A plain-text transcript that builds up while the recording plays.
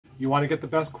You want to get the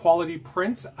best quality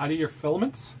prints out of your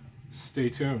filaments? Stay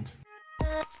tuned.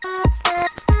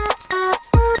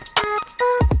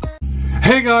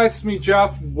 Hey guys, it's me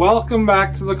Jeff. Welcome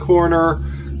back to the corner.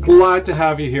 Glad to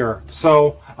have you here.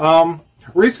 So,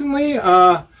 recently,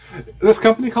 this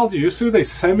company called Yousu, they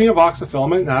sent me a box of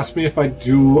filament and asked me if I'd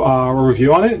do a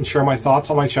review on it and share my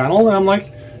thoughts on my channel. And I'm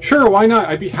like, sure, why not?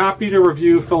 I'd be happy to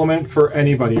review filament for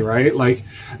anybody, right? Like,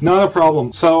 not a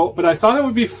problem. So, but I thought it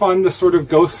would be fun to sort of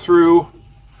go through,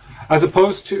 as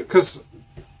opposed to, because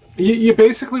you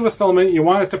basically with filament, you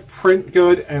want it to print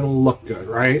good and look good,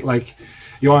 right? Like,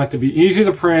 you want it to be easy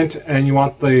to print and you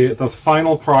want the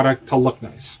final product to look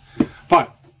nice.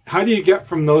 But how do you get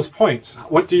from those points?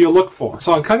 What do you look for?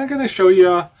 So I'm kind of going to show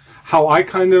you how I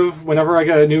kind of, whenever I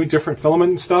get a new different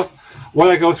filament and stuff, what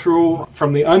I go through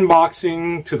from the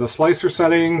unboxing to the slicer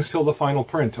settings till the final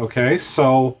print, okay?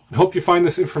 So I hope you find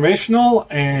this informational,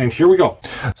 and here we go.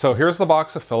 So here's the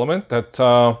box of filament that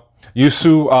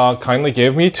Yousu kindly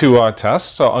gave me to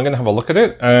test. So I'm going to have a look at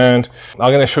it, and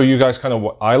I'm going to show you guys kind of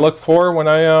what I look for when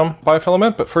I buy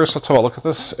filament. But first, let's have a look at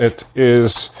this. It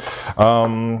is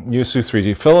Yousu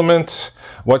 3D Filament.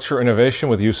 What's your innovation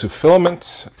with Yousu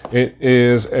Filament? It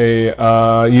is a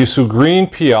Yousu Green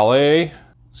PLA.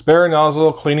 Spare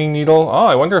nozzle, cleaning needle. Oh,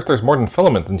 I wonder if there's more than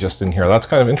filament than just in here. That's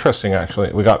kind of interesting,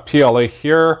 actually. We got PLA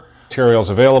here. Materials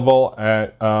available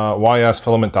at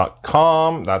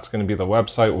ysfilament.com. That's going to be the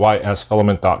website,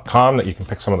 ysfilament.com, that you can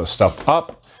pick some of the stuff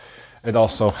up. It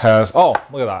also has, oh,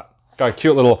 look at that. Got a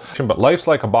cute little, but life's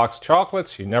like a box of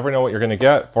chocolates. You never know what you're going to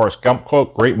get. Forrest Gump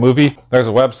quote, great movie. There's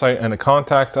a website and to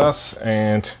contact us.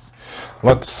 And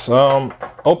let's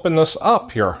open this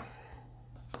up here.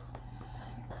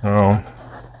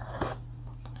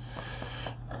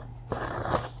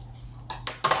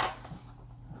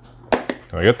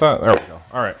 Can I get that? There we go.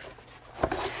 All right.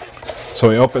 So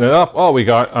we open it up. Oh, we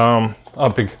got a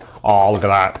big, oh, look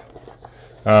at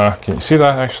that. Can you see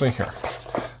that actually? Here.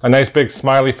 A nice big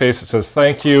smiley face that says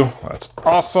thank you. That's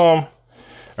awesome.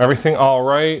 Everything all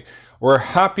right. We're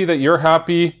happy that you're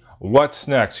happy. What's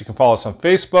next? You can follow us on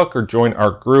Facebook or join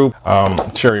our group.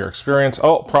 Share your experience.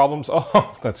 Oh, problems.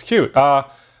 Oh, that's cute.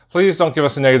 Please don't give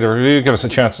us a negative review. Give us a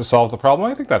chance to solve the problem.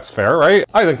 I think that's fair, right?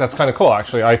 I think that's kind of cool,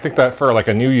 actually. I think that for like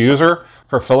a new user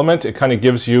for filament, it kind of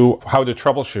gives you how to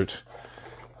troubleshoot.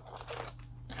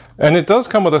 And it does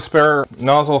come with a spare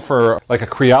nozzle for like a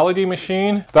Creality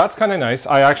machine. That's kind of nice.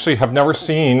 I actually have never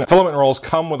seen filament rolls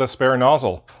come with a spare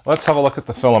nozzle. Let's have a look at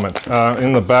the filament.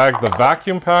 In the bag, the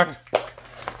vacuum pack.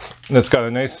 And it's got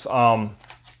a nice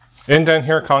indent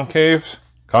here, convex.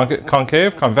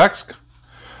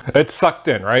 It's sucked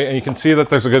in, right? And you can see that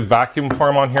there's a good vacuum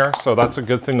form on here, so that's a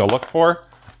good thing to look for.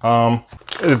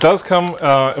 It does come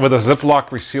with a Ziploc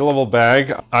resealable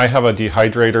bag. I have a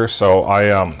dehydrator, so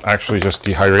I actually just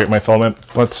dehydrate my filament.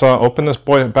 Let's open this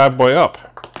bad boy up.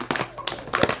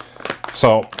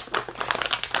 So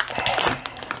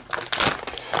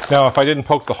now, if I didn't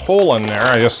poke the hole in there,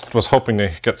 I just was hoping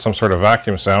to get some sort of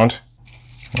vacuum sound.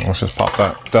 Let's just pop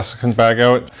that desiccant bag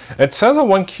out. It says a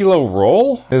 1 kilo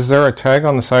roll. Is there a tag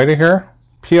on the side of here?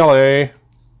 PLA.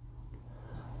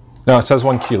 No, it says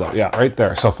 1 kilo. Yeah, right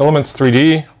there. So Filaments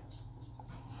 3D.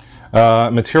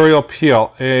 Material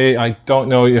PLA. I don't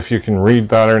know if you can read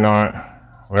that or not.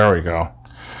 There we go.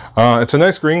 It's a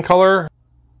nice green color.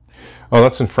 Oh,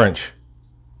 that's in French.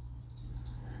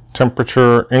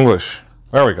 Temperature English.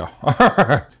 There we go.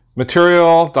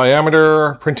 Material,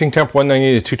 diameter, printing temp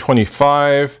 190 to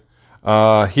 225,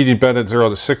 heated bed at 0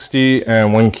 to 60,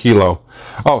 and 1 kilo.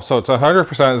 Oh, so it's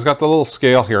 100%. It's got the little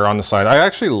scale here on the side. I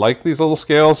actually like these little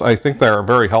scales. I think they're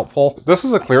very helpful. This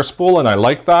is a clear spool, and I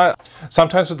like that.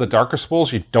 Sometimes with the darker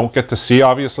spools, you don't get to see,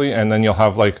 obviously, and then you'll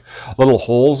have like little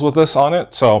holes with this on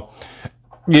it. So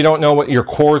you don't know what your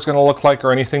core is going to look like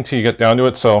or anything till you get down to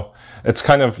it. So it's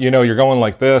kind of, you know, you're going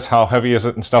like this, how heavy is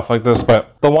it and stuff like this.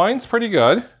 But the wine's pretty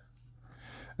good.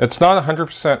 It's not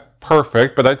 100%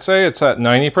 perfect, but I'd say it's at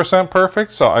 90%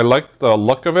 perfect. So I like the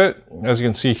look of it, as you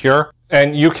can see here.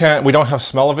 And we don't have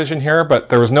smell-o-vision here, but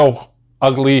there was no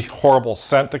ugly, horrible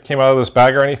scent that came out of this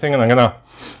bag or anything. And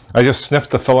I just sniffed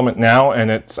the filament now,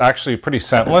 and it's actually pretty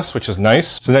scentless, which is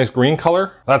nice. It's a nice green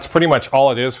color. That's pretty much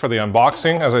all it is for the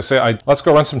unboxing. As I say, let's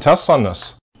go run some tests on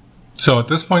this. So at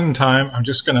this point in time, I'm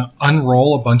just going to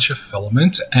unroll a bunch of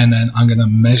filament, and then I'm going to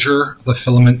measure the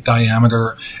filament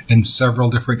diameter in several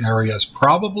different areas,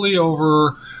 probably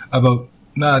over about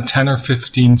 10 or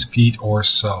 15 feet or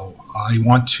so. I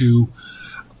want to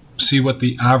see what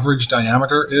the average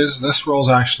diameter is. This roll is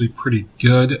actually pretty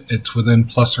good. It's within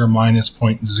plus or minus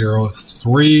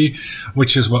 0.03,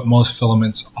 which is what most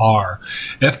filaments are.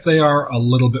 If they are a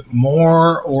little bit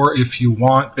more, or if you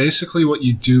want, basically what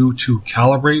you do to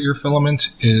calibrate your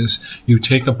filament is you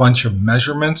take a bunch of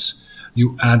measurements,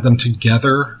 you add them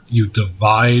together, you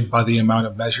divide by the amount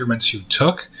of measurements you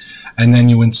took, and then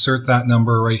you insert that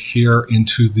number right here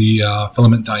into the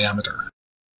filament diameter.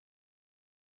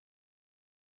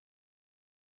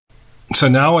 So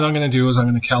now what I'm going to do is I'm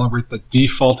going to calibrate the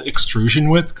default extrusion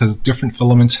width, because different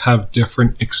filaments have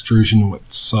different extrusion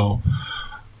widths. So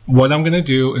what I'm going to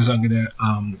do is I'm going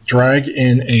to drag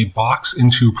in a box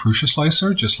into Prusa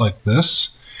Slicer, just like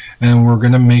this, and we're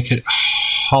going to make it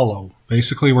hollow.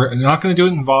 Basically, we're not going to do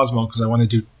it in vase mode because I want to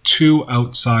do 2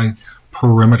 outside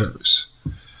perimeters.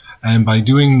 And by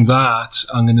doing that,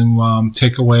 I'm going to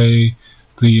take away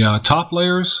the top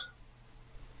layers.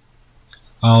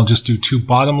 I'll just do 2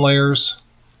 bottom layers,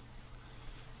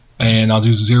 and I'll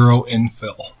do 0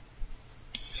 infill.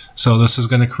 So this is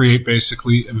going to create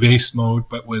basically vase mode,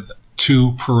 but with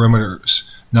 2 perimeters.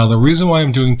 Now the reason why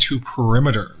I'm doing 2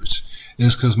 perimeters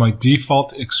is because my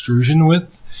default extrusion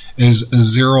width is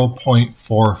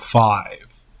 0.45,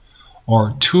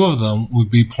 or 2 of them would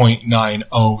be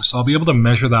 0.90. So I'll be able to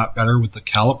measure that better with the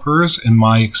calipers in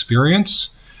my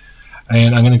experience.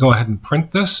 And I'm going to go ahead and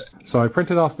print this. So I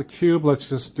printed off the cube. Let's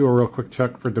just do a real quick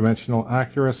check for dimensional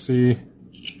accuracy.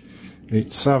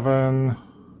 87,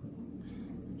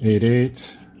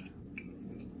 88,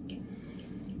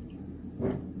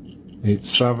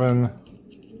 87,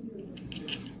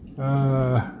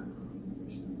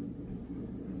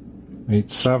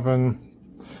 87.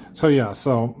 So yeah,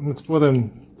 so it's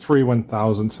within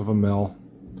 3/1000ths of a mil.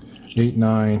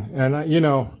 89, and you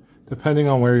know, depending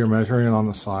on where you're measuring it on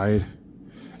the side,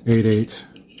 88.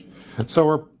 So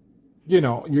we're, you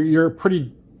know, you're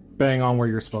pretty bang on where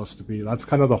you're supposed to be. That's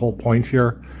kind of the whole point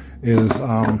here, is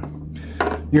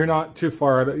you're not too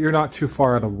far out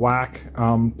of whack,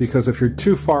 because if you're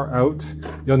too far out,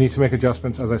 you'll need to make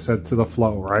adjustments, as I said, to the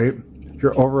flow, right? If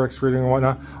you're over extruding and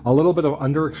whatnot, a little bit of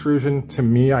under extrusion to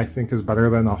me I think is better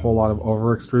than a whole lot of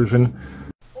over extrusion.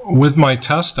 With my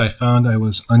test, I found I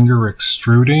was under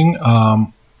extruding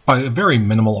by a very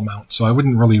minimal amount, so I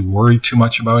wouldn't really worry too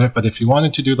much about it. But if you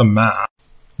wanted to do the math,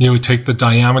 you would take the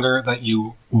diameter that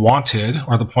you wanted,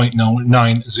 or the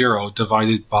 0.90,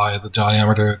 divided by the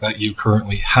diameter that you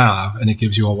currently have, and it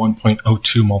gives you a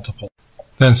 1.02 multiple.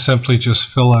 Then simply just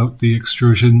fill out the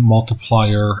extrusion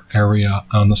multiplier area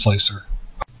on the slicer.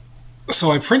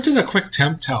 So I printed a quick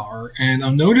temp tower, and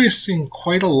I'm noticing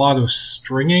quite a lot of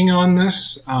stringing on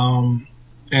this, and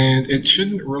it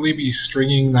shouldn't really be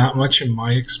stringing that much in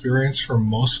my experience for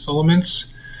most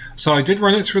filaments. So I did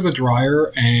run it through the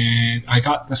dryer, and I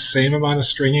got the same amount of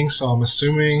stringing, so I'm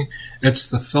assuming it's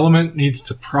the filament needs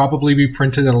to probably be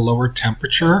printed at a lower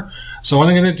temperature. So what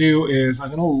I'm going to do is I'm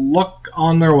going to look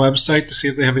on their website to see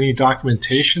if they have any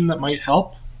documentation that might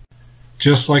help.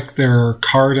 Just like their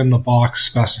card in the box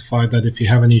specified that if you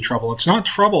have any trouble, it's not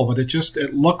trouble, but it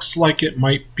looks like it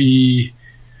might be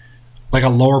like a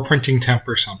lower printing temp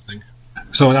or something.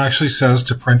 So it actually says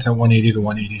to print at 180 to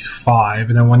 185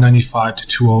 and then 195 to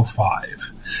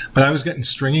 205. But I was getting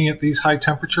stringing at these high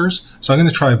temperatures, so I'm going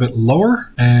to try a bit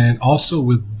lower. And also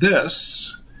with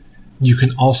this, you can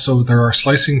also, there are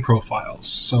slicing profiles.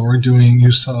 So we're doing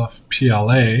Yousu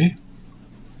PLA.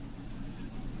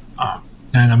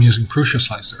 And I'm using Prusa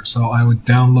Slicer, so I would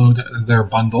download their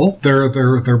bundle.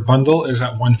 Their bundle is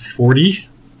at 140,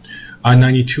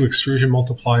 92 extrusion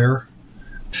multiplier,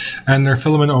 and their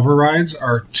filament overrides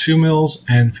are 2 mils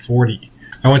and 40.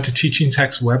 I went to Teaching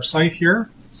Tech's website here.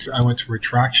 I went to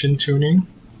retraction tuning,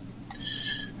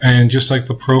 and just like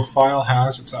the profile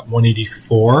has, it's at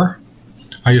 184.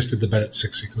 I just did the bed at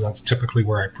 60 because that's typically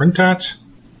where I print at.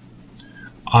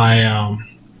 I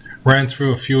ran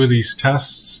through a few of these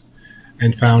tests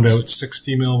and found out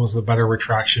 60 mil was the better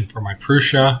retraction for my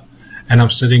Prusa, and I'm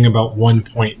sitting about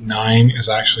 1.9 is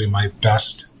actually my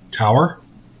best tower.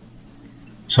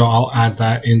 So I'll add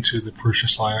that into the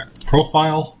Prusa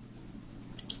profile,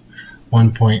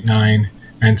 1.9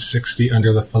 and 60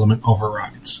 under the filament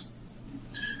overrides.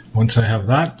 Once I have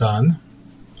that done,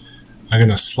 I'm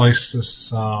going to slice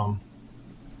this,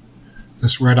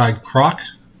 this red-eyed croc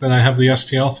that I have the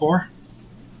STL for.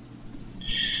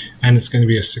 And it's going to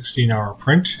be a 16-hour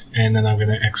print, and then I'm going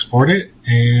to export it,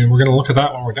 and we're going to look at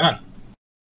that when we're done.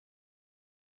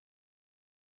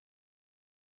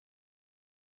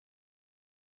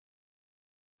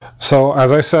 So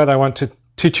as I said, I went to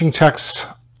Teaching Tech's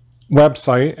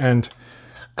website and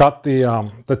got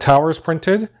the towers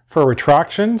printed for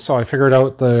retraction, so I figured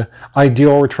out the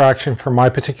ideal retraction for my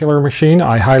particular machine.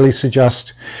 I highly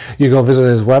suggest you go visit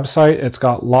his website. It's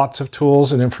got lots of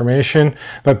tools and information,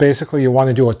 but basically you want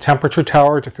to do a temperature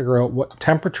tower to figure out what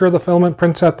temperature the filament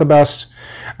prints at the best,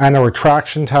 and a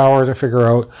retraction tower to figure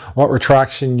out what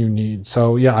retraction you need.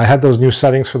 So yeah, I had those new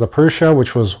settings for the Prusa,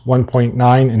 which was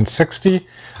 1.9 and 60.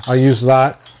 I used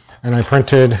that, and I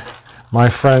printed my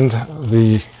friend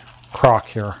the Croc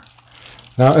here.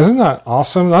 Now, isn't that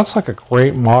awesome? That's like a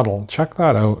great model. Check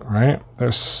that out, right?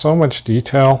 There's so much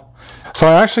detail. So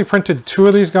I actually printed two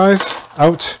of these guys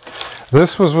out.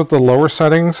 This was with the lower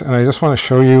settings, and I just want to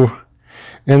show you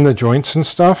in the joints and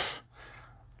stuff.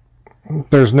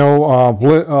 There's no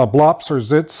blops or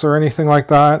zits or anything like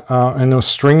that, and no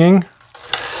stringing.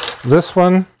 This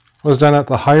one was done at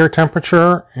the higher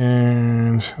temperature,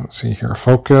 and let's see here,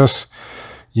 focus.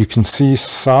 You can see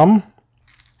some,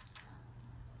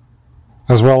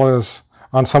 as well as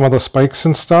on some of the spikes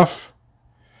and stuff.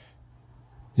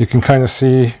 You can kind of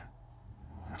see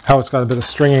how it's got a bit of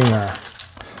stringing there.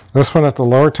 This one at the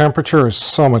lower temperature is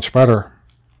so much better.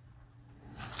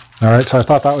 All right, so I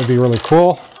thought that would be really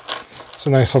cool. It's a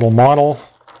nice little model.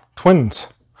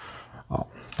 Twins.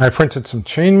 I printed some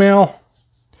chainmail.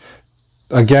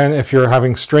 Again, if you're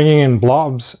having stringing and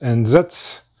blobs and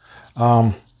zits,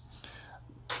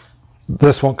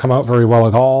 this won't come out very well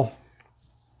at all.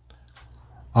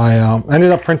 I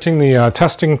ended up printing the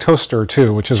testing toaster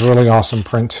too, which is a really awesome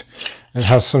print. It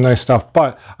has some nice stuff,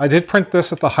 but I did print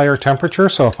this at the higher temperature,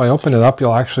 so if I open it up,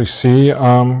 you'll actually see,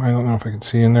 I don't know if I can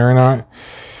see in there or not.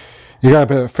 You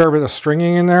got a fair bit of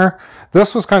stringing in there.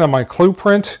 This was kind of my clue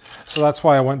print, so that's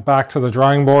why I went back to the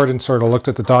drawing board and sort of looked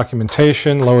at the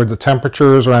documentation, lowered the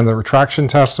temperatures, ran the retraction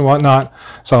test and whatnot.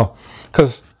 So,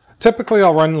 because typically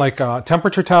I'll run like a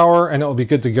temperature tower and it'll be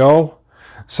good to go.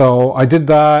 So I did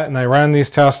that and I ran these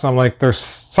tests and I'm like, there's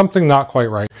something not quite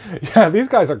right. Yeah, these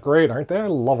guys are great, aren't they? I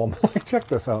love them. Like, check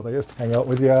this out. They just hang out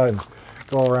with you and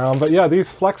go around. But yeah,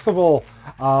 these flexible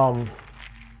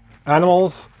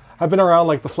animals have been around,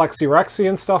 like the Flexi Rexy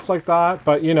and stuff like that.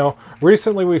 But, you know,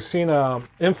 recently we've seen an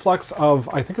influx of,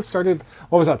 I think it started,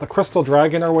 what was that, the Crystal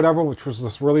Dragon or whatever, which was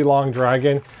this really long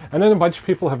dragon. And then a bunch of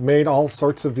people have made all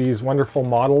sorts of these wonderful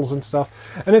models and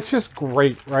stuff. And it's just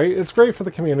great, right? It's great for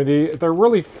the community. They're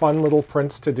really fun little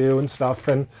prints to do and stuff.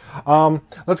 And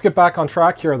let's get back on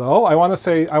track here, though. I want to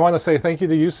say thank you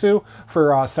to Yousu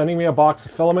for sending me a box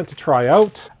of filament to try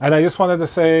out. And I just wanted to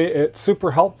say it's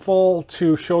super helpful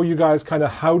to show you guys kind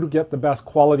of how to get the best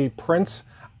quality prints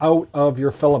out of your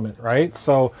filament, right?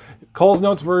 So Cole's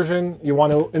Notes version, you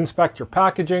want to inspect your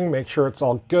packaging, make sure it's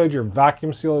all good, your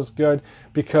vacuum seal is good,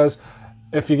 because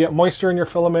if you get moisture in your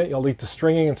filament, you'll lead to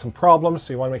stringing and some problems,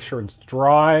 so you want to make sure it's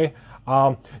dry.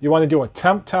 You want to do a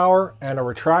temp tower and a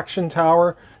retraction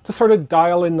tower to sort of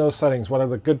dial in those settings, what are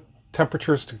the good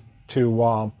temperatures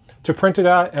to print it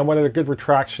at, and what are the good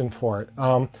retraction for it.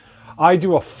 I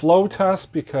do a flow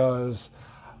test because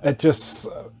it just,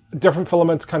 different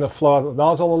filaments kind of flow out of the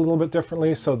nozzle a little bit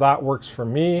differently, so that works for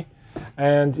me.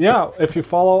 And yeah, if you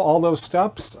follow all those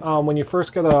steps, when you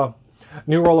first get a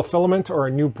new roll of filament or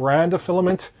a new brand of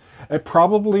filament, it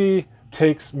probably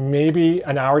takes maybe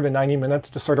an hour to 90 minutes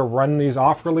to sort of run these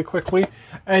off really quickly,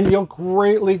 and you'll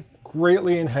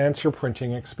greatly enhance your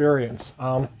printing experience.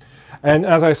 And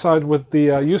as I said with the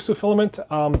Yousu Filament,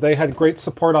 they had great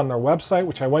support on their website,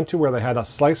 which I went to, where they had a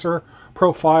slicer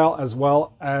profile as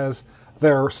well as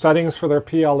their settings for their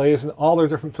PLAs and all their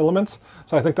different filaments.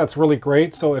 So I think that's really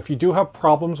great. So if you do have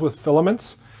problems with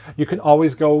filaments, you can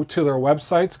always go to their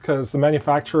websites, because the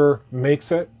manufacturer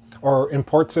makes it or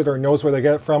imports it or knows where they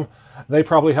get it from. They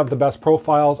probably have the best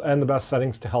profiles and the best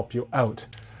settings to help you out.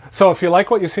 So if you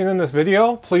like what you've seen in this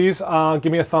video, please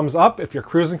give me a thumbs up. If you're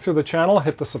cruising through the channel,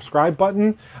 hit the subscribe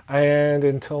button. And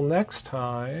until next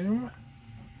time,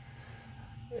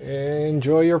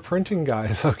 enjoy your printing,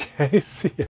 guys. Okay, see ya.